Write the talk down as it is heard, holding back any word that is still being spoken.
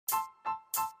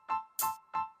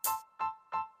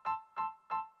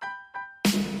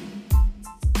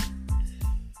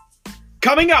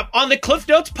Coming up on the Cliff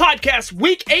Notes Podcast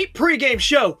Week 8 pregame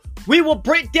show, we will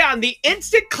break down the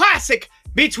instant classic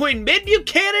between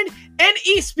Mid-Buchanan and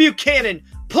East Buchanan.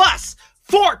 Plus,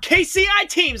 4 KCI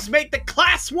teams make the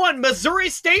Class 1 Missouri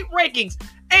State rankings,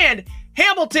 and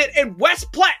Hamilton and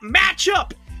West Platte match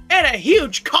up in a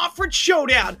huge conference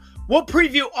showdown. We'll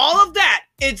preview all of that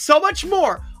and so much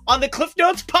more on the Cliff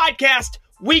Notes Podcast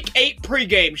Week 8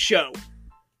 pregame show.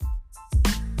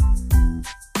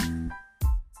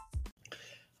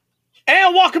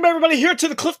 And welcome everybody here to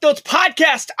the Cliff Notes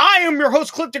Podcast. I am your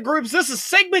host, Clifton Grooms. This is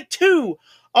segment 2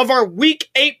 of our Week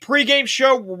 8 pregame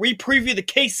show where we preview the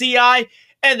KCI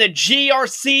and the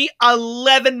GRC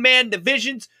 11-man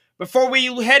divisions. Before we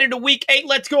head into Week 8,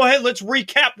 let's go ahead. Let's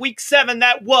recap Week 7.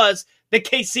 That was the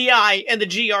KCI and the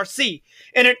GRC.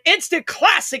 In an instant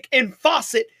classic in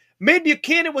Fawcett,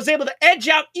 Mid-Buchanan was able to edge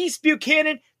out East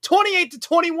Buchanan.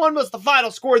 28-21 was the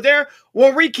final score there.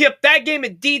 We'll recap that game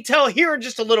in detail here in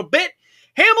just a little bit.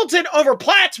 Hamilton over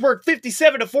Plattsburgh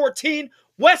 57-14.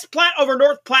 West Platte over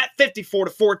North Platte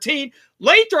 54-14.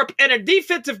 Lathrop in a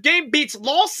defensive game beats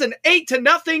Lawson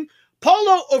 8-0.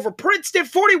 Polo over Princeton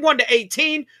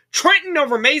 41-18. Trenton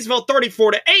over Maysville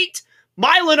 34-8.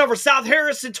 Milan over South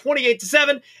Harrison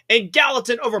 28-7. And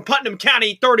Gallatin over Putnam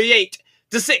County 38-6.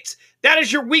 That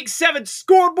is your Week 7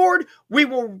 scoreboard. We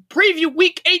will preview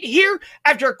Week 8 here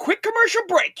after a quick commercial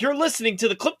break. You're listening to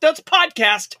the Cliff Notes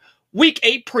Podcast Week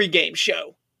 8 pregame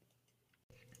show.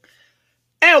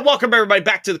 And welcome everybody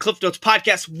back to the Cliff Notes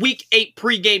Podcast Week 8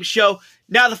 pregame show.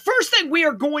 Now, the first thing we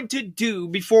are going to do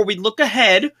before we look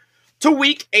ahead to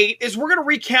Week 8 is we're going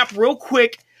to recap real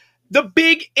quick the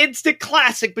big instant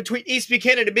classic between East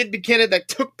Buchanan and Mid-Buchanan that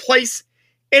took place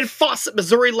in Fawcett,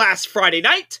 Missouri last Friday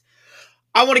night.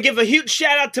 I want to give a huge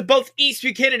shout out to both East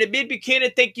Buchanan and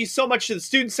Mid-Buchanan. Thank you so much to the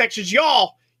student sections.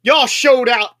 Y'all showed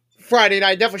out Friday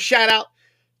night. Definitely shout out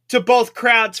to both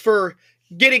crowds for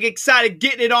getting excited,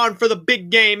 getting it on for the big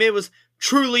game. It was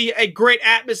truly a great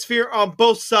atmosphere on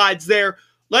both sides there.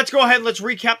 Let's go ahead and let's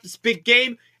recap this big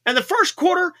game. And the first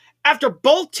quarter, after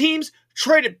both teams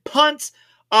traded punts,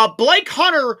 Blake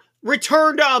Hunter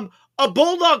returned a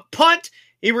Bulldog punt.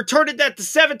 He returned it at the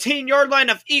 17-yard line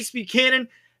of East Buchanan.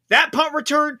 That punt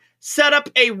return set up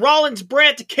a Rollins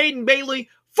Brandt to Caden Bailey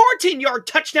 14-yard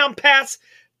touchdown pass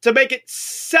to make it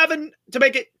 7-0.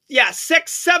 Yeah,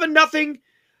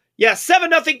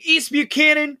 7-0 East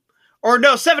Buchanan. Or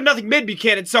no, 7-0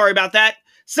 Mid-Buchanan. Sorry about that.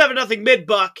 7-0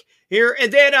 Mid-Buck here.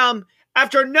 And then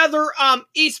after another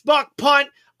East Buck punt,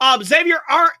 Xavier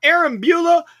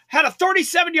Arambula had a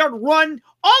 37-yard run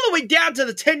all the way down to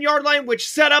the 10-yard line, which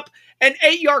set up an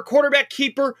 8-yard quarterback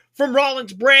keeper from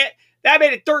Rollins Brandt. That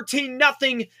made it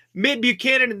 13-0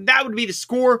 Mid-Buchanan, and that would be the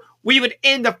score we would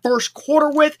end the first quarter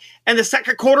with. And the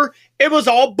second quarter, it was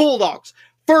all Bulldogs.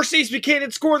 First East Buchanan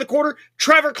score of the quarter,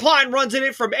 Trevor Klein runs it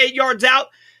in from 8 yards out.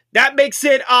 That makes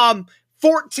it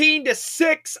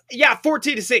 14-6. Yeah,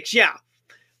 14-6, yeah.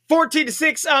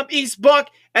 14-6 East Buck.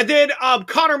 And then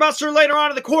Connor Musser later on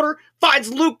in the quarter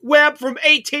finds Luke Webb from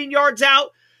 18 yards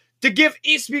out to give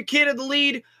East Buchanan the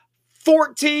lead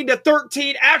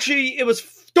 14-13. Actually, it was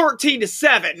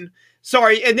 13-7.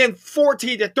 Sorry, and then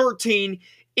 14-13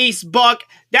 East Buck.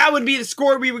 That would be the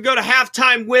score we would go to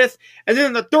halftime with. And then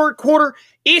in the third quarter,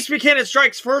 East Buchanan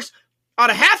strikes first on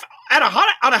a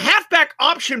halfback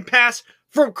option pass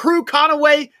from Crew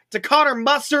Conaway to Connor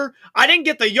Musser. I didn't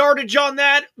get the yardage on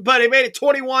that, but it made it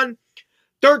 21-13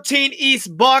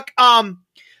 East Buck. There'll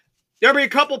be a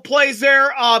couple plays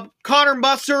there. Connor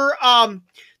Musser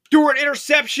threw an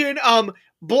interception.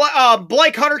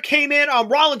 Blake Hunter came in.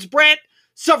 Rollins Brandt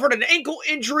suffered an ankle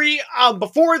injury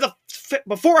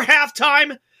before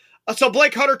halftime. So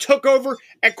Blake Hunter took over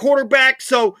at quarterback.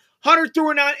 So Hunter threw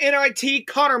an NIT.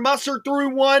 Connor Musser threw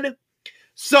one.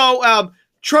 So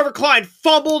Trevor Klein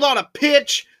fumbled on a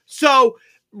pitch. So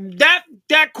that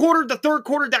quarter, the third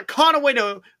quarter, that Conaway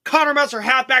to Connor Musser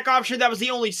halfback option, that was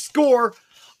the only score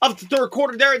of the third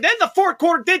quarter there. And then the fourth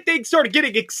quarter, then things started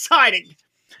getting exciting.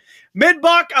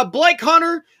 Mid-Buck, Blake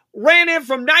Hunter ran in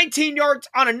from 19 yards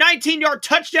on a 19-yard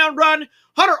touchdown run.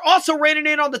 Hunter also ran it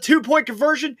in on the 2-point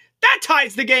conversion. That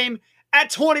ties the game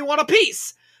at 21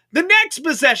 apiece. The next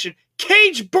possession,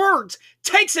 Cage Burns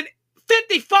takes an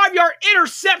 55-yard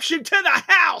interception to the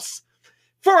house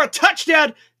for a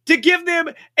touchdown to give them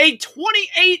a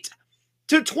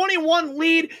 28-21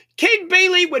 lead. Caden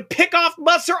Bailey would pick off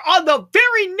Musser on the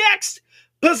very next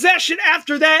possession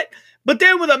after that. But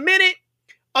then with a minute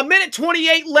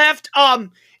 28 left,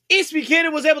 East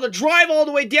Buchanan was able to drive all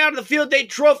the way down to the field. They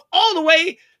drove all the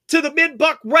way to the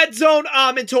Mid-Buck red zone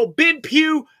until Ben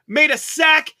Pugh made a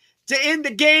sack to end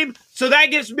the game. So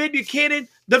that gives Mid-Buchanan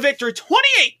the victory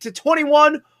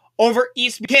 28-21 over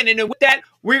East Buchanan. And with that,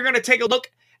 we're going to take a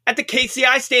look at the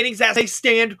KCI standings as they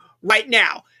stand right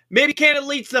now. Mid-Buchanan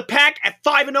leads the pack at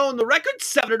 5-0 in the record,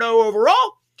 7-0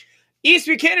 overall. East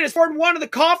Buchanan is 4-1 in the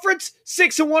conference,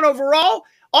 6-1 overall.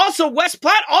 Also, West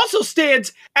Platte also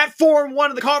stands at 4-1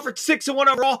 in the conference, 6-1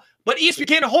 overall. But East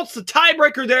Buchanan holds the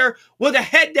tiebreaker there with a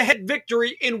head-to-head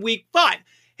victory in Week 5.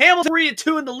 Hamilton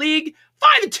 3-2 in the league,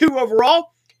 5-2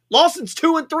 overall. Lawson's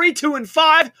 2-3,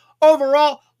 2-5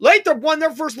 overall. Lathrop won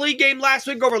their first league game last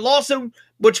week over Lawson,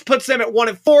 which puts them at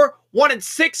 1-4,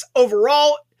 1-6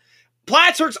 overall.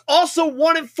 Plattsburgh's also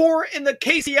 1-4 in the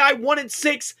KCI,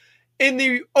 1-6 in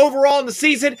the overall in the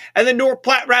season, and then North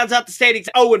Platte rounds out the standings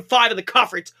 0-5 in the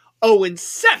conference,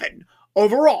 0-7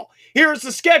 overall. Here's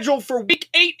the schedule for Week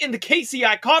 8 in the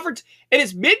KCI Conference. It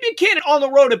is Mid-Buchanan on the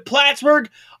road at Plattsburgh.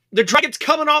 The Dragons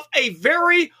coming off a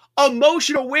very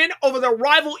emotional win over their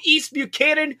rival East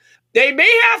Buchanan. They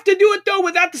may have to do it, though,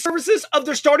 without the services of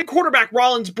their starting quarterback,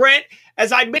 Rollins Brandt.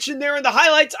 As I mentioned there in the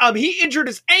highlights, he injured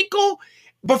his ankle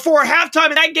before halftime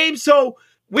in that game, so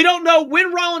we don't know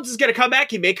when Rollins is going to come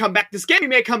back. He may come back this game. He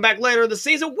may come back later in the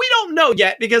season. We don't know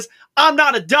yet because I'm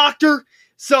not a doctor,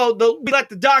 so we let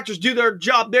the doctors do their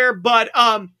job there. But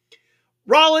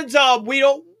Rollins,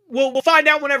 we'll find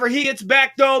out whenever he gets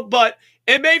back, though. But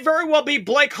it may very well be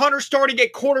Blake Hunter starting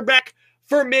at quarterback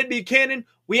for Mid-Buchanan.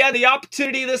 We had the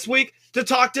opportunity this week to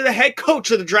talk to the head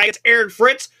coach of the Dragons, Aaron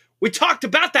Fritz. We talked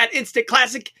about that instant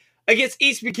classic against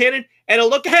East Buchanan and a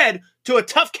look ahead to a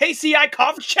tough KCI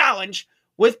Conference challenge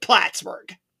with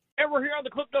Plattsburgh. And we're here on the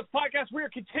Clip Notes Podcast. We are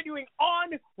continuing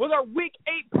on with our Week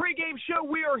 8 pregame show.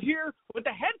 We are here with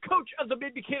the head coach of the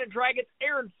Mid-Buchanan Dragons,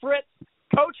 Aaron Fritz.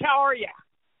 Coach, how are you?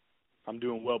 I'm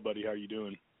doing well, buddy. How are you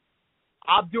doing?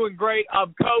 I'm doing great.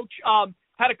 Coach,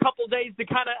 had a couple days to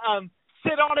kind of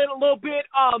sit on it a little bit.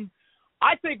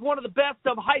 I think one of the best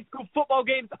high school football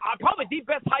games, probably the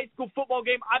best high school football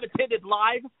game I've attended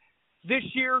live this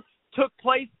year, took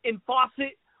place in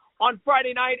Fawcett on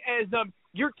Friday night as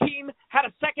your team had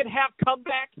a second-half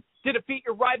comeback to defeat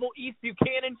your rival East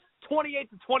Buchanan. 28-21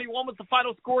 was the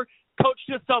final score. Coach,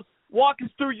 just walk us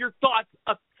through your thoughts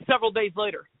several days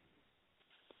later.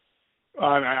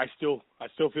 I still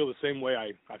feel the same way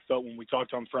I felt when we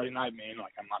talked on Friday night, man.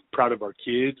 Like I'm proud of our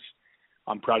kids.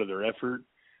 I'm proud of their effort.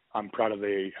 I'm proud of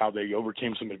how they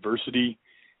overcame some adversity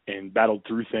and battled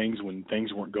through things when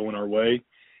things weren't going our way.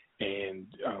 And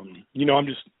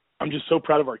I'm just so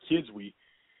proud of our kids. We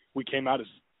came out as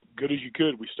good as you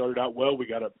could. We started out well. We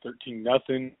got up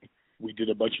 13-0. We did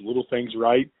a bunch of little things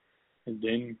right, and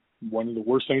then one of the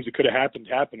worst things that could have happened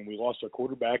happened. We lost our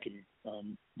quarterback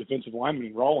and defensive lineman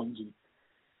in Rollins. And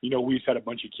we just had a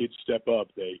bunch of kids step up.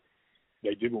 They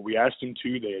did what we asked them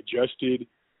to. They adjusted.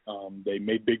 They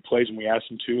made big plays when we asked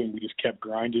them to, and we just kept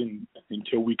grinding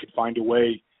until we could find a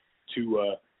way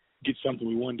to get something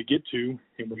we wanted to get to.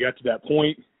 And we got to that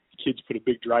point. The kids put a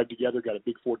big drive together, got a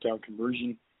big fourth-down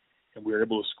conversion, and we were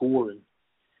able to score. And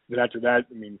then after that,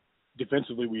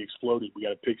 defensively we exploded. We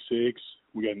got a pick six.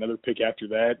 We got another pick after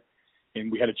that.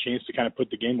 And we had a chance to kind of put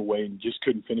the game away and just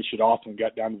couldn't finish it off and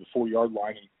got down to the 4-yard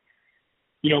line. And,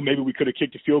 maybe we could have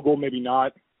kicked a field goal, maybe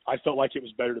not. I felt like it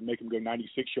was better to make them go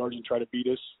 96 yards and try to beat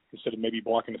us instead of maybe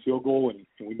blocking a field goal, and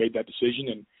we made that decision.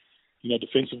 And,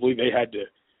 defensively they had to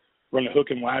run a hook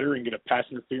and ladder and get a pass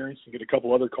interference and get a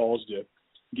couple other calls to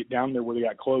get down there where they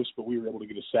got close, but we were able to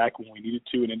get a sack when we needed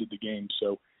to and ended the game.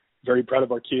 So very proud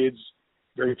of our kids,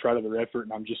 very proud of their effort,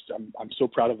 and I'm so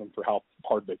proud of them for how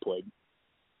hard they played.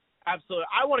 Absolutely.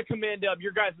 I want to commend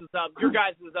your guys'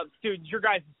 students, your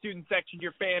guys' student section,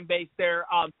 your fan base there.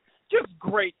 Just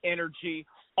great energy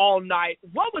all night.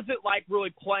 What was it like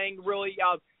really playing?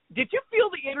 Did you feel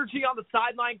the energy on the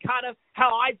sideline kind of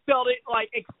how I felt it, like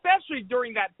especially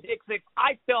during that pick six?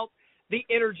 I felt the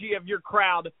energy of your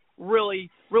crowd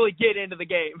really, really get into the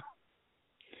game.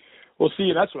 Well,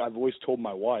 see, that's what I've always told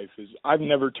my wife is I've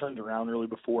never turned around really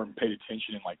before and paid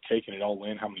attention and taken it all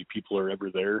in, how many people are ever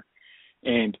there.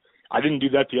 And I didn't do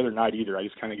that the other night either. I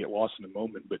just kind of get lost in the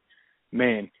moment. But,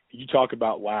 man, you talk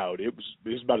about loud. It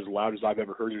was about as loud as I've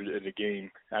ever heard it at a game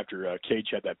after Cage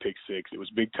had that pick six. It was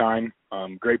big time.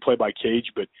 Great play by Cage,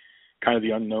 but kind of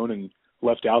the unknown and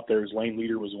left out there. His lane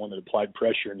leader was the one that applied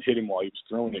pressure and hit him while he was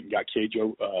throwing it and got Cage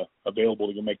available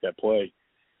to go make that play.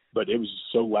 But it was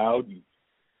so loud. And,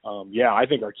 I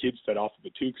think our kids fed off of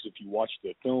it too, because if you watch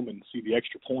the film and see the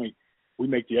extra point, we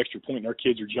make the extra point and our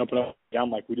kids are jumping up and down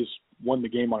like we just won the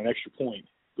game on an extra point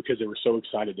because they were so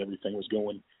excited everything was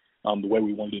going the way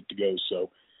we wanted it to go. So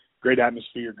great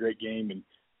atmosphere, great game,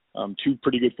 and two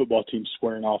pretty good football teams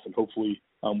squaring off, and hopefully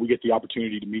we get the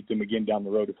opportunity to meet them again down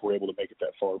the road if we're able to make it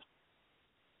that far.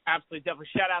 Absolutely, definitely.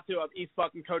 Shout out to East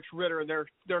Buck and Coach Ritter and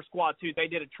their squad, too. They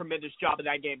did a tremendous job in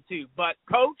that game, too. But,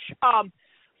 Coach,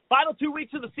 final 2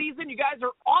 weeks of the season, you guys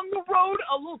are on the road,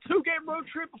 a little 2-game road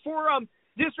trip before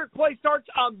district play starts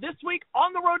this week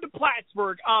on the road to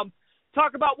Plattsburgh.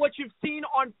 Talk about what you've seen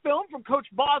on film from Coach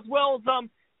Boswell's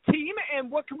team, and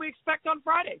what can we expect on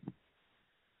Friday?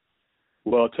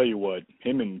 Well, I'll tell you what,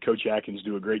 him and Coach Atkins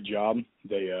do a great job.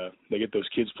 They get those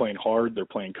kids playing hard. They're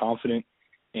playing confident,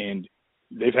 and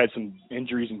they've had some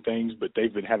injuries and things, but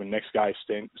they've been having next guys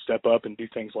step up and do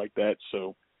things like that.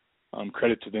 So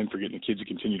credit to them for getting the kids to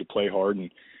continue to play hard.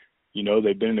 And, you know,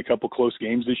 they've been in a couple close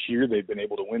games this year. They've been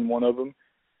able to win one of them.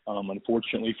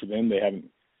 Unfortunately for them, they haven't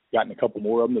gotten a couple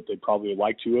more of them that they probably would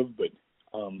like to have, but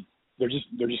they're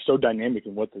just so dynamic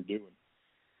in what they're doing.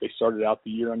 They started out the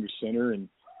year under center and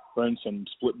running some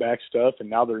split back stuff, and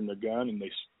now they're in their gun and they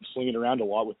sling it around a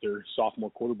lot with their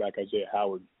sophomore quarterback, Isaiah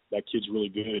Howard. That kid's really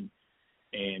good,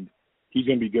 and he's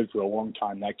going to be good for a long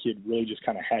time. That kid really just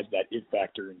kind of has that it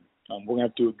factor, and we're going to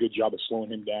have to do a good job of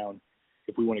slowing him down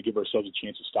if we want to give ourselves a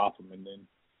chance to stop him. And then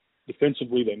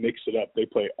defensively, they mix it up. They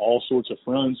play all sorts of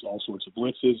fronts, all sorts of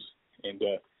blitzes, and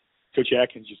Coach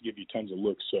Atkins just give you tons of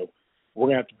looks. So we're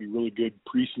going to have to be really good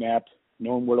pre-snap,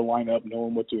 knowing where to line up,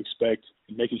 knowing what to expect,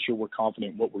 and making sure we're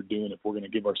confident in what we're doing if we're going to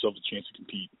give ourselves a chance to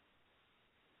compete.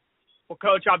 Well,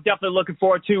 Coach, I'm definitely looking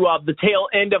forward to the tail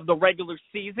end of the regular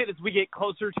season as we get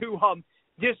closer to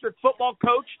district football.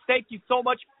 Coach, thank you so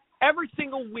much. Every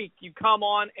single week you come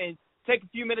on and take a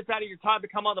few minutes out of your time to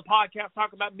come on the podcast,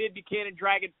 talk about Mid-Buchanan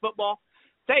Dragon football.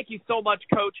 Thank you so much,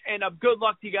 Coach, and good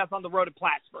luck to you guys on the road to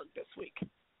Plattsburgh this week.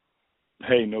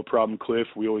 Hey, no problem, Cliff.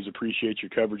 We always appreciate your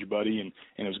coverage, buddy, and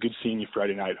it was good seeing you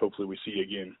Friday night. Hopefully we see you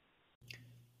again.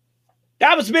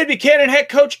 That was Mid-Buchanan head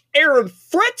coach Aaron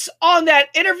Fritz on that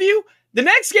interview. The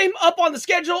next game up on the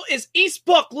schedule is East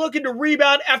Buck looking to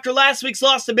rebound after last week's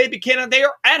loss to Mid-Buchanan. They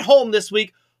are at home this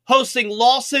week hosting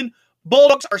Lawson.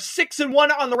 Bulldogs are 6-1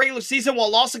 on the regular season,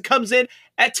 while Lawson comes in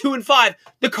at 2-5.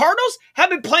 The Cardinals have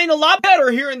been playing a lot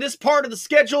better here in this part of the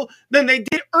schedule than they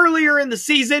did earlier in the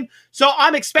season. So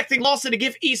I'm expecting Lawson to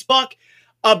give East Buck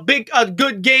a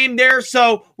good game there.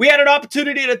 So we had an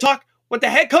opportunity to talk with the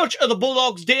head coach of the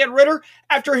Bulldogs, Dan Ritter,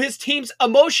 after his team's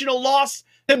emotional loss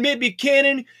to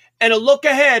Mid-Buchanan, and a look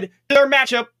ahead to their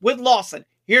matchup with Lawson.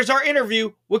 Here's our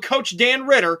interview with Coach Dan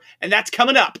Ritter, and that's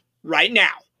coming up right now.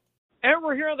 And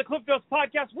we're here on the Cliff Notes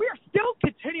Podcast. We are still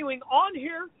continuing on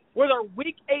here with our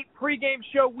Week 8 pregame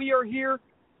show. We are here.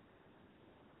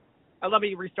 Let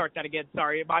me restart that again.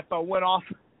 Sorry, my phone went off.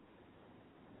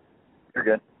 You're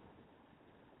good.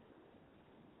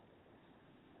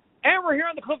 And we're here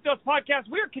on the Cliff Notes Podcast.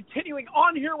 We are continuing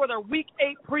on here with our Week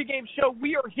 8 pregame show.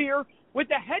 We are here with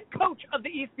the head coach of the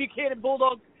East Buchanan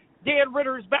Bulldogs, Dan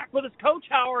Ritter, is back with us. Coach,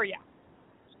 how are you?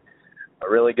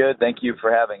 Really good. Thank you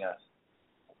for having us.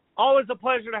 Always a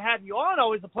pleasure to have you on.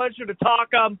 Always a pleasure to talk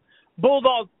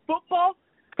Bulldog football.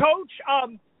 Coach,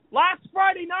 last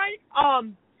Friday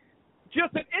night,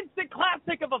 just an instant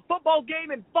classic of a football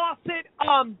game in Fawcett.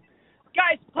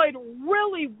 Guys played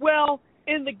really well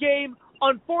in the game.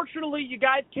 Unfortunately, you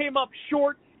guys came up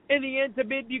short in the end to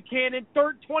Mid-Buchanan.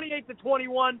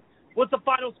 28-21 was the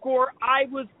final score. I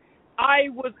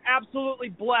was absolutely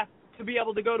blessed to be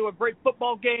able to go to a great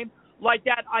football game like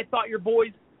that. I thought your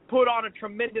boys put on a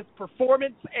tremendous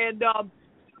performance. And,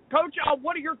 Coach,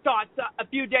 what are your thoughts a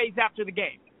few days after the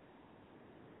game?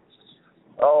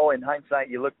 Oh, in hindsight,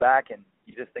 you look back and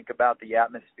you just think about the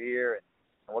atmosphere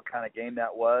and what kind of game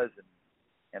that was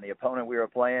and the opponent we were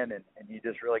playing, and you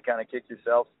just really kind of kick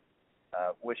yourself,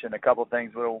 wishing a couple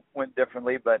things would have went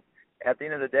differently. But at the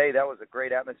end of the day, that was a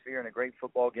great atmosphere and a great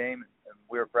football game, and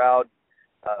we were proud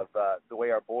of the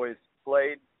way our boys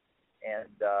played, and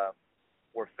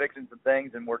we're fixing some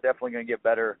things, and we're definitely going to get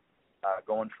better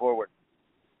going forward.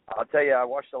 I'll tell you, I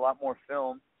watched a lot more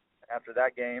film after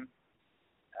that game,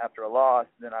 after a loss,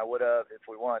 than I would have if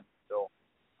we won. So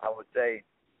I would say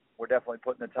we're definitely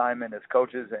putting the time in as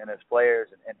coaches and as players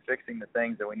and fixing the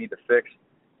things that we need to fix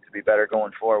to be better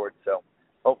going forward. So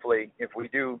hopefully if we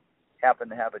do happen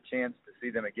to have a chance to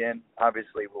see them again,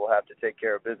 obviously we'll have to take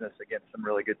care of business against some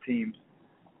really good teams,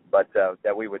 but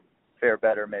that we would fare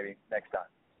better maybe next time.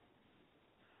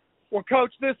 Well,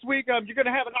 Coach, this week you're going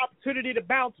to have an opportunity to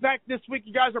bounce back this week.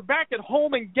 You guys are back at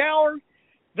home in Gower.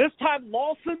 This time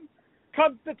Lawson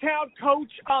comes to town. Coach,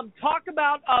 talk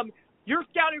about your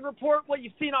scouting report, what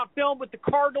you've seen on film with the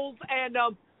Cardinals, and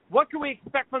what can we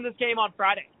expect from this game on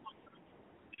Friday?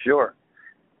 Sure.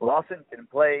 Lawson can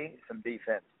play some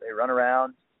defense. They run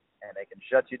around, and they can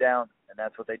shut you down, and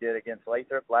that's what they did against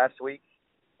Lathrop last week,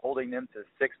 holding them to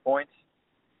 6 points,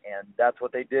 and that's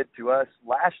what they did to us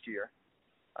last year.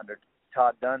 under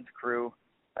Todd Dunn's crew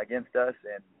against us,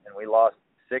 and we lost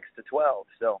 6-12.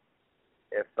 So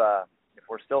if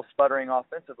we're still sputtering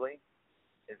offensively,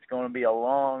 it's going to be a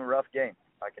long, rough game.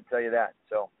 I can tell you that.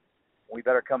 So we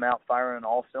better come out firing on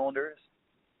all cylinders,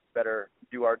 better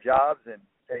do our jobs and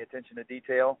pay attention to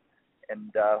detail,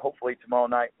 and hopefully tomorrow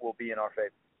night will be in our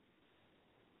favor.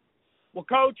 Well,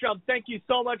 Coach, thank you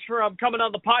so much for coming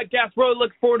on the podcast. Really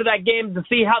look forward to that game to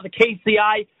see how the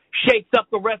KCI shapes up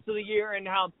the rest of the year and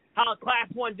how Class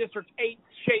 1 District 8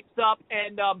 shapes up.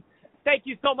 And thank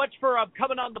you so much for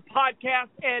coming on the podcast.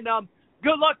 And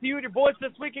good luck to you and your boys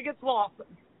this week against Lawson.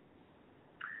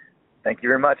 Thank you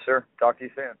very much, sir. Talk to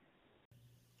you soon.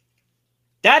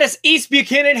 That is East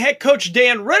Buchanan head coach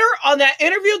Dan Ritter on that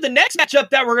interview. The next matchup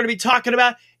that we're going to be talking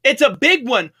about, it's a big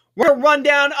one. We're going to run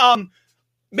down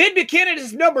Mid-Buchanan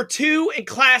is number 2 in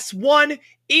Class 1.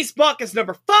 East Buck is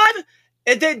number 5.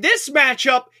 And then this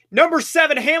matchup, number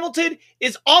 7 Hamilton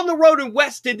is on the road in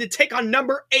Weston to take on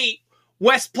number 8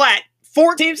 West Platte.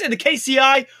 4 teams in the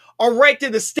KCI are ranked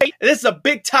in the state. And this is a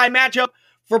big-time matchup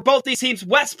for both these teams.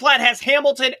 West Platte has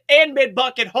Hamilton and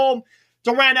Mid-Buck at home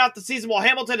to round out the season, while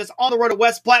Hamilton is on the road to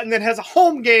West Platte and then has a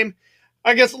home game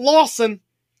against Lawson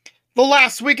the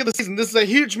last week of the season. This is a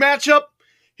huge matchup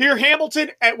here,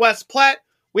 Hamilton at West Platte.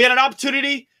 We had an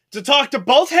opportunity to talk to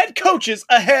both head coaches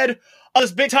ahead of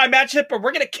this big-time matchup, but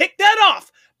we're going to kick that off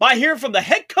by hearing from the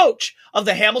head coach of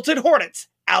the Hamilton Hornets,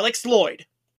 Alex Lloyd.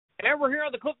 And we're here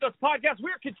on the Cliff Notes Podcast.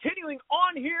 We are continuing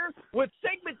on here with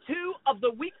segment 2 of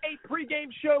the Week 8 pregame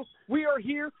show. We are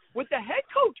here with the head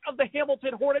coach of the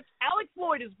Hamilton Hornets. Alex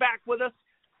Lloyd is back with us.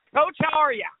 Coach, how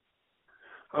are you?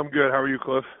 I'm good. How are you,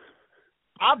 Cliff?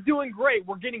 I'm doing great.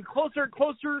 We're getting closer and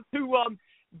closer to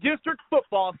district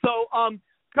football. So,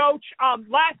 Coach,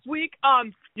 last week,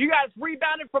 you guys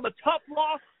rebounded from a tough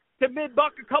loss to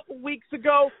Mid-Buck a couple weeks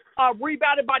ago,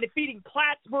 rebounded by defeating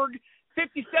Plattsburgh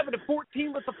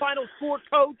 57-14 was the final score,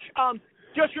 Coach.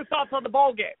 Just your thoughts on the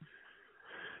ball game.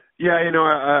 Yeah,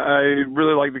 I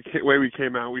really like the way we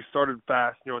came out. We started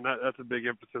fast, and that's a big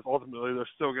emphasis. Ultimately, there's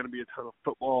still going to be a ton of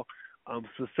football,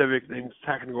 specific things,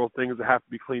 technical things that have to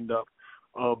be cleaned up.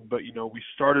 But, we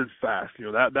started fast.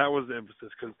 That was the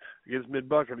emphasis, because against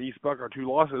Mid-Buck and East Buck, our 2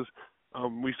 losses,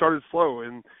 we started slow.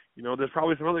 And, there's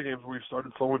probably some other games where we've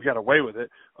started slow and we've got away with it.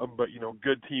 But,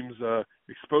 good teams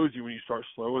expose you when you start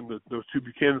slow, and those 2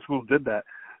 Buchanan schools did that.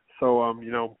 So,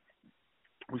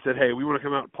 we said, hey, we want to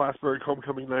come out Plattsburgh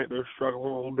homecoming night. They're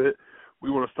struggling a little bit.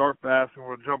 We want to start fast. We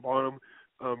want to jump on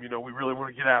them. We really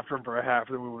want to get after them for a half,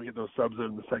 and then we want to get those subs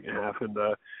in the second half. And,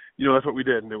 that's what we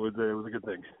did, and it was a good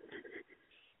thing.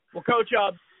 Well, Coach,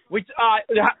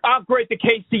 how great the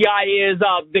KCI is.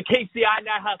 The KCI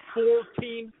now has 4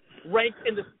 teams ranked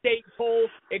in the state poll,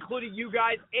 including you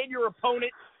guys and your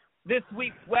opponent this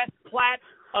week, West Platte.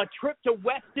 A trip to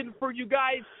Weston for you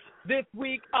guys this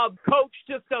week. Coach,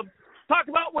 just talk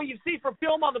about what you see from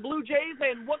film on the Blue Jays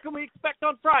and what can we expect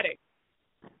on Friday?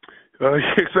 You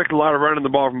expect a lot of running the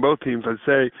ball from both teams. I'd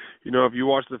say, if you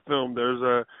watch the film, there's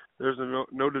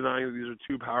no denying that these are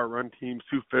 2 power run teams,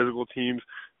 2 physical teams,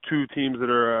 2 teams that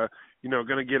are,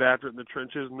 going to get after it in the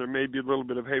trenches. And there may be a little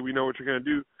bit of, hey, we know what you're going to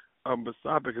do, but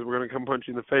stop it because we're going to come punch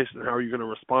you in the face. And how are you going to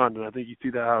respond? And I think you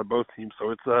see that out of both teams.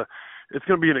 So it's going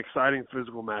to be an exciting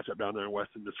physical matchup down there in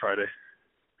Weston this Friday.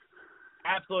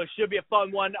 Absolutely. Should be a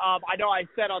fun one. I know I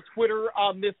said on Twitter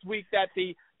this week that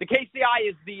the KCI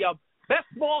is the best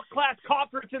small class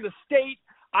conference in the state.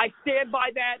 I stand by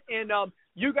that, and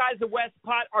you guys at West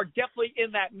Platte are definitely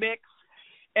in that mix.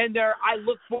 And I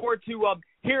look forward to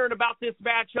hearing about this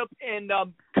matchup. And,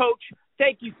 Coach,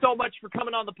 thank you so much for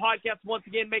coming on the podcast once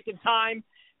again, making time.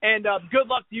 And good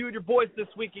luck to you and your boys this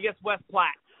week against West Platte.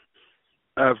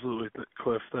 Absolutely,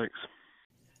 Cliff. Thanks.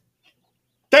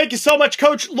 Thank you so much,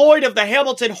 Coach Lloyd of the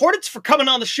Hamilton Hornets, for coming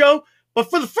on the show. But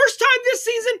for the first time this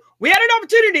season, we had an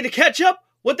opportunity to catch up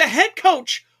with the head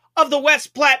coach of the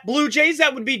West Platte Blue Jays.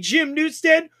 That would be Jim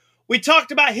Newstead. We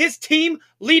talked about his team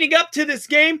leading up to this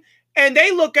game, and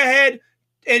they look ahead,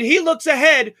 and he looks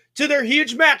ahead to their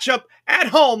huge matchup at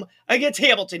home against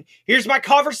Hamilton. Here's my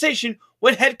conversation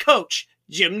with head coach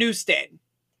Jim Newstead.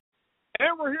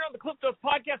 And we're here on the Cliff Notes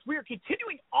Podcast. We are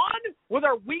continuing on with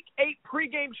our Week 8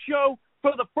 pregame show.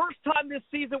 For the first time this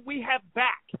season, we have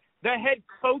back the head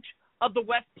coach of the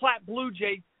West Platte Blue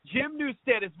Jays. Jim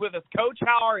Newstead is with us. Coach,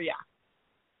 how are you?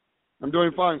 I'm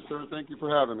doing fine, sir. Thank you for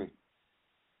having me.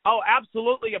 Oh,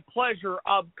 absolutely a pleasure.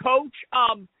 Coach,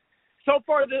 so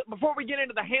far, before we get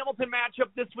into the Hamilton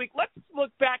matchup this week, let's look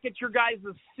back at your guys'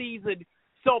 season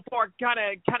so far. Give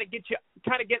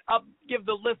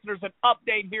the listeners an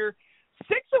update here.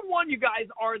 6-1, you guys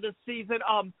are this season.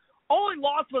 only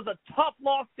loss was a tough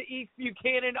loss to East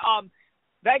Buchanan.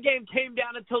 That game came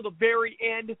down until the very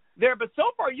end there. But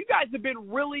so far, you guys have been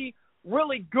really,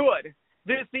 really good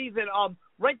this season.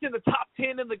 Ranked in the top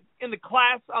 10 in the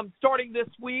class starting this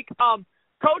week.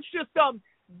 Coach, just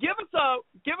give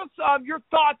us your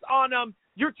thoughts on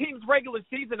your team's regular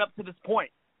season up to this point.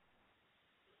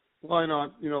 Well,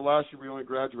 last year we only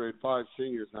graduated 5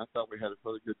 seniors, and I thought we had a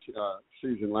really good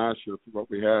season last year for what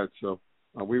we had. So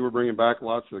we were bringing back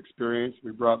lots of experience.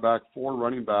 We brought back 4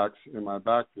 running backs in my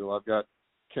backfield. I've got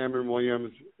Cameron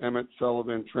Williams, Emmett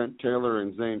Sullivan, Trent Taylor,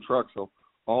 and Zane Truxell,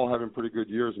 all having pretty good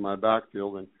years in my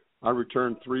backfield. And I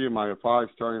returned 3 of my 5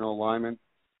 starting linemen.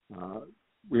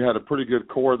 We had a pretty good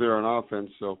core there on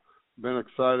offense, so been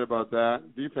excited about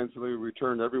that. Defensively, we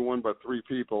returned everyone but 3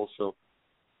 people, so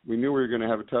we knew we were going to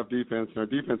have a tough defense, and our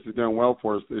defense has done well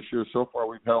for us this year. So far,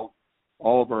 we've held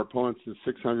all of our opponents to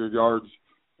 600 yards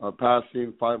of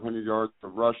passing, 500 yards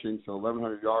of rushing, so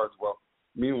 1,100 yards. Well,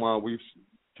 meanwhile, we've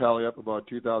tallied up about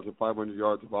 2,500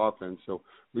 yards of offense, so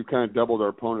we've kind of doubled our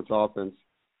opponent's offense.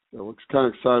 So we're kind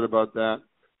of excited about that.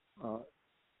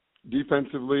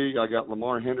 Defensively, I got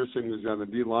Lamar Henderson, who's on the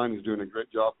D-line. He's doing a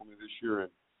great job for me this year and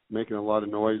making a lot of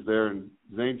noise there. And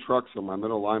Zane Truxell, my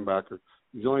middle linebacker,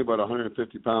 he's only about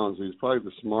 150 pounds. He's probably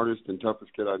the smartest and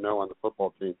toughest kid I know on the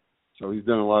football team. So he's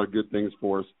done a lot of good things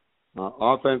for us.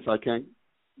 Offense, I can't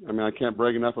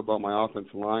brag enough about my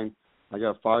offensive line. I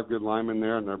got 5 good linemen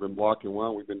there, and they've been blocking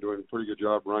well. We've been doing a pretty good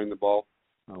job running the ball.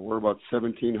 We're about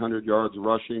 1,700 yards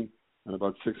rushing and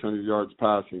about 600 yards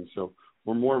passing. So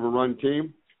we're more of a run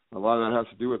team. A lot of that has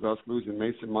to do with us losing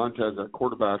Mason Montez at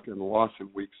quarterback in the Lawson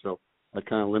week, so that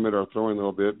kind of limit our throwing a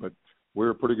little bit. But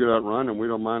we're pretty good at run, and we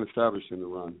don't mind establishing the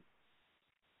run.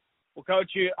 Well,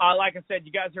 Coach, like I said,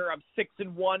 you guys are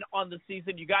 6-1 on the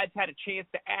season. You guys had a chance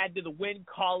to add to the win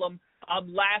column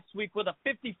last week with a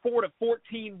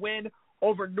 54-14 win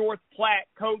over North Platte.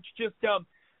 Coach, just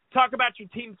talk about your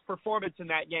team's performance in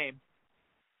that game.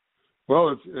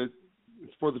 Well, it's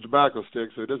for the tobacco stick,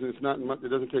 so it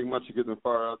doesn't take much to get them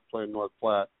far out to play in North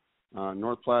Platte.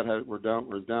 North Platte was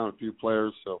down a few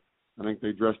players, so I think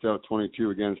they dressed out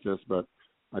 22 against us. But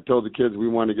I told the kids we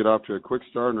wanted to get off to a quick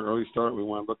start and an early start. We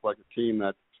want to look like a team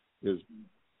that is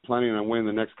planning on winning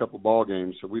the next couple ball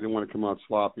games, so we didn't want to come out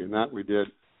sloppy, and that we did.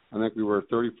 I think we were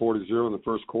 34-0 in the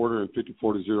first quarter and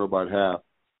 54-0 by half.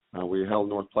 We held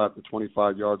North Platte to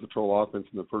 25 yards of total offense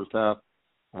in the first half.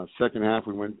 Second half,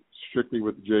 we went strictly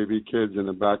with the JV kids and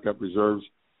the backup reserves,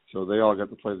 so they all got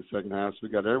to play the second half. So we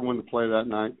got everyone to play that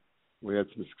night. We had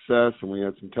some success, and we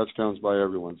had some touchdowns by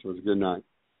everyone, so it was a good night.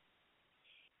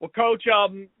 Well, Coach,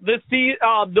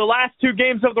 the last 2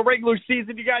 games of the regular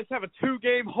season, you guys have a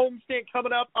 2-game homestand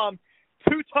coming up.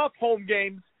 2 tough home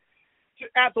games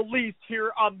at the least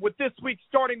here, with this week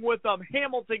starting with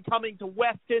Hamilton coming to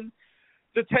Weston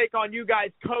to take on you guys.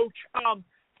 Coach,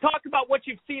 talk about what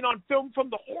you've seen on film from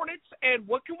the Hornets, and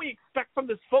what can we expect from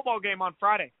this football game on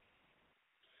Friday?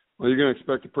 Well, you're going to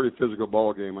expect a pretty physical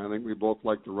ball game. I think we both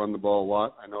like to run the ball a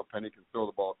lot. I know Penny can throw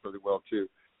the ball pretty well, too.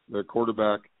 Their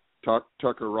quarterback,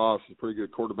 Tucker Ross, is a pretty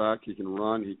good quarterback. He can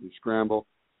run. He can scramble.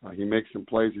 He makes some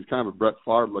plays. He's kind of a Brett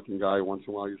Favre-looking guy. Once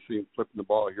in a while you see him flipping the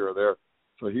ball here or there.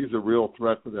 So he's a real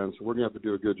threat for them. So we're going to have to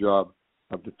do a good job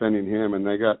of defending him. And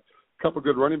they got a couple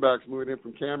good running backs moving in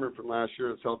from Cameron from last year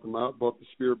that's helped them out, both the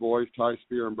Spear boys, Ty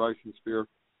Spear and Bryson Spear.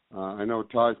 I know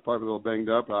Ty's probably a little banged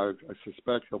up. I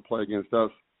suspect he'll play against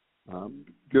us.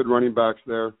 Good running backs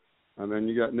there. And then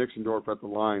you got Nixendorf at the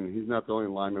line. He's not the only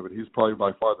lineman, but he's probably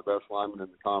by far the best lineman in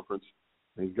the conference.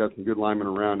 And he's got some good linemen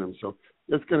around him. So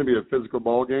it's going to be a physical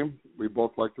ball game. We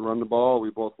both like to run the ball. We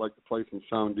both like to play some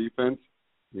sound defense.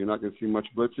 You're not going to see much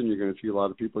blitzing. You're going to see a lot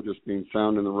of people just being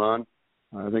sound in the run.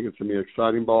 I think it's going to be an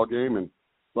exciting ball game. And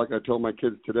like I told my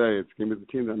kids today, it's going to be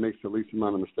the team that makes the least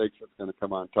amount of mistakes that's going to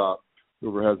come on top.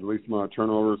 Whoever has the least amount of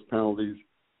turnovers, penalties,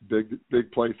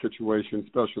 big play situations,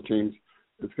 special teams,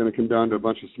 it's going to come down to a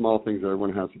bunch of small things that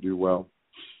everyone has to do well.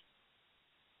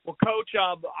 Well, Coach,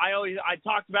 I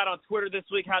talked about on Twitter this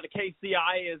week how the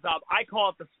KCI is, I call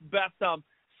it the best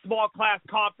small class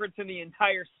conference in the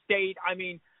entire state. I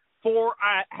mean, for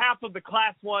half of the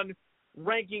Class 1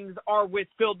 rankings are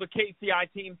filled with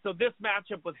KCI teams, so this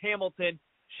matchup with Hamilton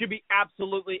should be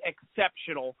absolutely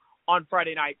exceptional on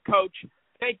Friday night. Coach,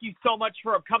 thank you so much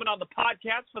for coming on the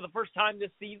podcast for the first time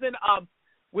this season.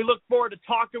 We look forward to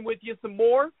talking with you some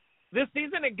more this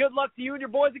season, and good luck to you and your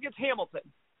boys against Hamilton.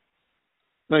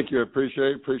 Thank you. I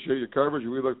appreciate your coverage.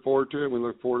 We look forward to it, and we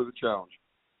look forward to the challenge.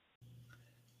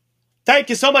 Thank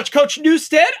you so much, Coach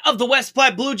Newstead of the West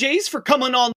Platte Blue Jays, for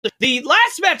coming on. The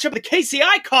last matchup of the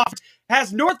KCI Conference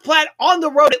has North Platte on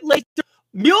the road at Lathrop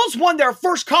Mules won their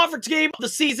first conference game of the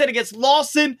season against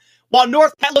Lawson, while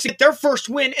North Platte looks at their first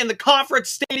win in the conference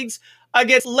standings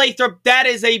against Lathrop. That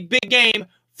is a big game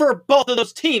for both of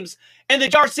those teams. And the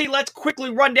GRC, let's quickly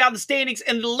run down the standings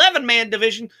in the 11-man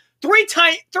division. Three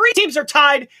teams are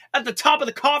tied at the top of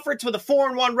the conference with a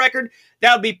 4-1 record.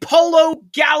 That would be Polo,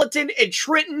 Gallatin, and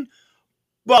Trenton.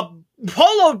 Well,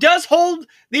 Polo does hold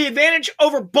the advantage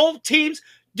over both teams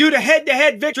due to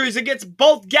head-to-head victories against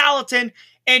both Gallatin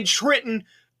and Trenton.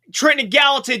 Trenton and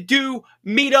Gallatin do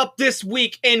meet up this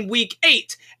week in Week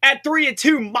 8. At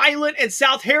 3-2, Milan and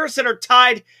South Harrison are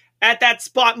tied at that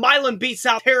spot. Milan beat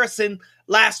South Harrison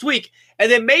last week.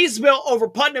 And then Maysville over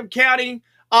Putnam County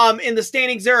in the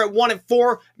standings there at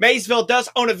 1-4. Maysville does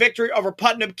own a victory over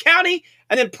Putnam County.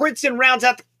 And then Princeton rounds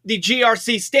out the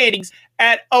GRC standings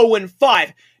at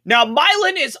 0-5. Now,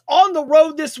 Milan is on the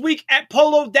road this week at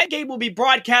Polo. That game will be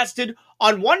broadcasted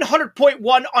on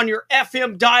 100.1 on your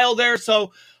FM dial there.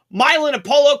 So, Milan and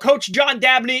Polo, Coach John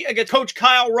Dabney against Coach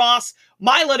Kyle Ross.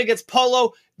 Milan against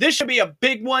Polo. This should be a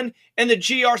big one in the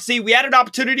GRC. We had an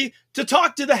opportunity to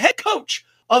talk to the head coach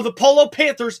of the Polo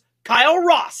Panthers, Kyle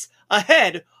Ross,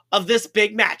 ahead of this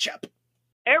big matchup.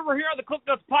 And we're here on the Cliff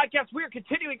Notes Podcast. We are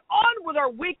continuing on with our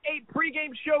Week 8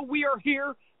 pregame show. We are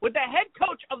here with the head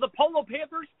coach of the Polo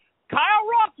Panthers. Kyle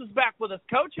Ross is back with us.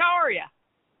 Coach, how are you?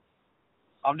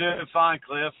 I'm doing fine,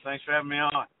 Cliff. Thanks for having me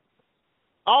on.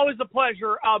 Always a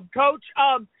pleasure. Coach,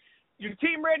 your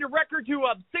team ran your record to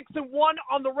 6-1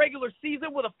 on the regular season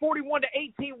with a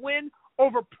 41-18 win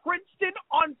over Princeton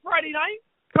on Friday night.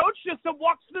 Coach, just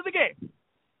walk us through the game.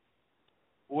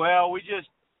 Well,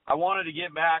 I wanted to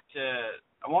get back to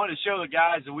 – I wanted to show the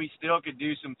guys that we still could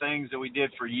do some things that we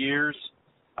did for years.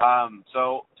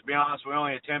 So, to be honest, we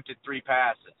only attempted 3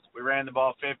 passes. We ran the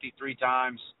ball 53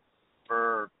 times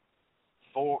for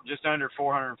just under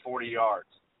 440 yards.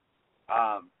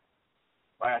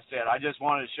 Like I said, I just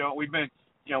wanted to show – we've been,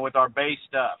 with our base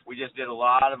stuff. We just did a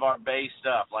lot of our base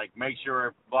stuff, like make sure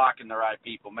we're blocking the right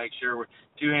people, make sure we're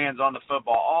 2 hands on the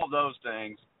football, all those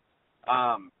things.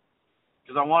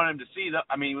 Because I want them to see that.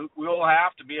 I mean, we'll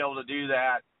have to be able to do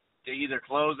that to either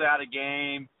close out a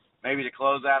game, maybe to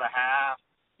close out a half,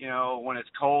 when it's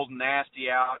cold and nasty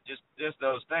out, just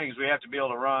those things. We have to be able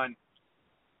to run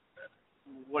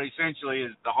what essentially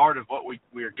is the heart of what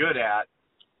we're good at.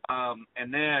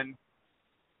 And then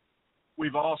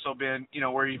we've also been,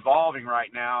 we're evolving right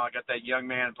now. I got that young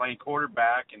man playing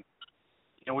quarterback,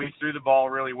 and we threw the ball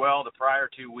really well the prior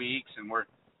 2 weeks, and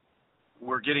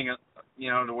we're getting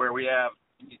to where we have,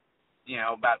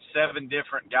 about 7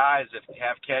 different guys that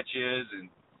have catches, and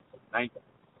I think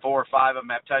 4 or 5 of them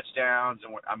have touchdowns.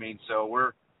 And so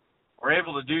we're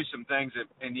able to do some things that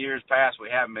in years past we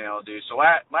haven't been able to do. So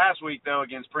last week, though,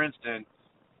 against Princeton,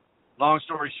 long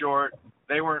story short,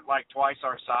 they weren't like twice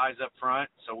our size up front.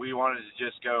 So we wanted to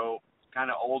just go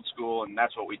kind of old school, and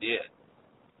that's what we did.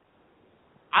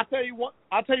 I'll tell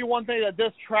you one thing that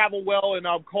does travel well in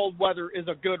cold weather is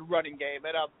a good running game.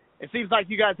 And it seems like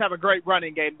you guys have a great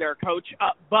running game there, Coach.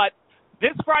 But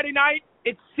this Friday night,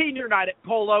 it's senior night at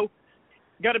Polo.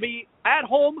 Going to be at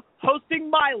home hosting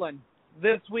Milan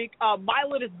this week.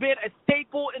 Milan has been a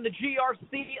staple in the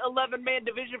GRC 11-man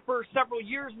division for several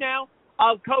years now.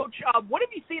 Coach, what have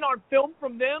you seen on film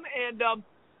from them, and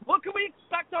what can we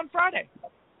expect on Friday?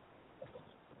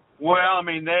 Well,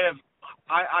 they have.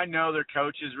 I know their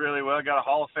coaches really well. Got a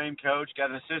Hall of Fame coach,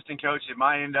 got an assistant coach that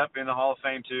might end up in the Hall of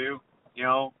Fame too,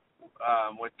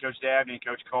 with Coach Dabney and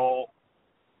Coach Cole.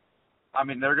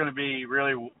 They're going to be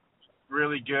really,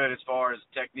 really good as far as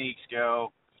techniques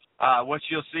go. What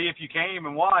you'll see if you came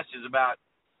and watched is about,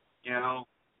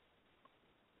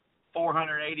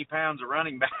 480 pounds of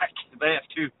running back. They have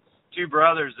two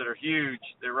brothers that are huge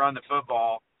that run the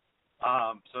football.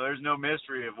 So there's no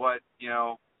mystery of what,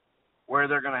 where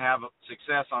they're going to have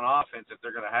success on offense if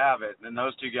they're going to have it. And then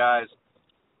those 2 guys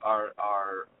are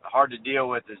hard to deal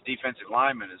with as defensive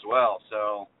linemen as well.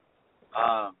 So,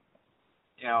 I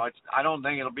don't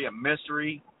think it'll be a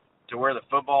mystery to where the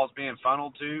football is being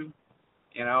funneled to,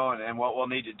 and what we'll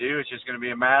need to do. It's just going to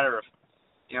be a matter of,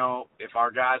 if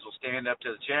our guys will stand up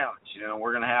to the challenge.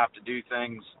 We're going to have to do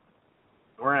things.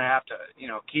 We're going to have to,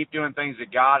 keep doing things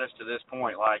that got us to this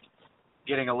point, like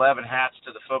getting 11 hats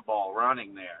to the football,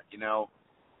 running there,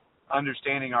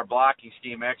 understanding our blocking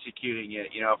scheme, executing it.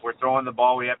 If we're throwing the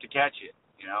ball, we have to catch it.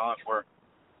 If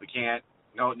we can't,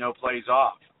 no plays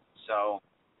off. So,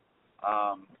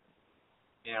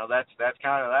 that's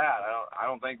kind of that. I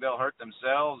don't think they'll hurt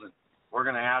themselves, and we're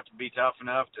going to have to be tough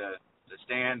enough to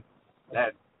stand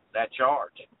that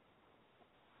charge.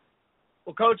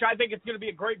 Well, Coach, I think it's going to be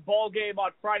a great ball game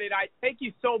on Friday night. Thank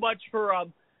you so much for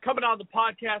coming on the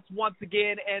podcast once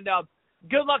again. And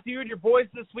good luck to you and your boys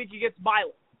this week against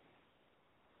Milan.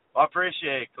 I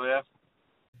appreciate it, Cliff.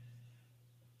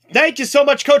 Thank you so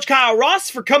much, Coach Kyle Ross,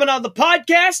 for coming on the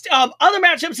podcast. Other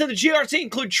matchups in the GRC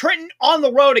include Trenton on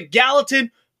the road at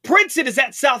Gallatin, Princeton is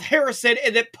at South Harrison,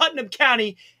 and then Putnam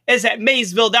County is at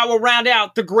Maysville. That will round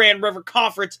out the Grand River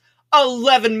Conference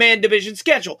 11-man division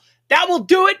schedule. That will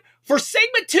do it for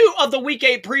segment 2 of the Week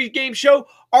 8 pregame show.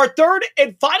 Our third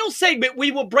and final segment,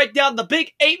 we will break down the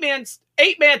big eight-man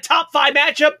top 5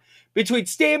 matchup between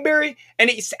Stanberry and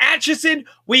East Atchison.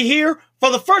 We hear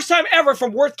for the first time ever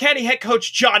from Worth County head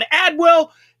coach John Adwell.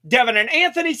 Devin and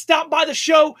Anthony stop by the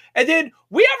show. And then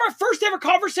we have our first ever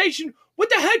conversation with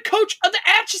the head coach of the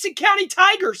Atchison County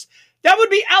Tigers. That would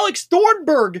be Alex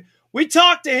Thornburg. We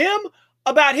talked to him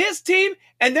about his team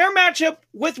and their matchup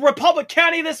with Republic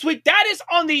County this week. That is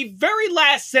on the very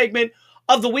last segment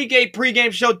of the Week 8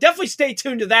 pregame show. Definitely stay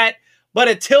tuned to that. But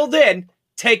until then,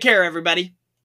 take care, everybody.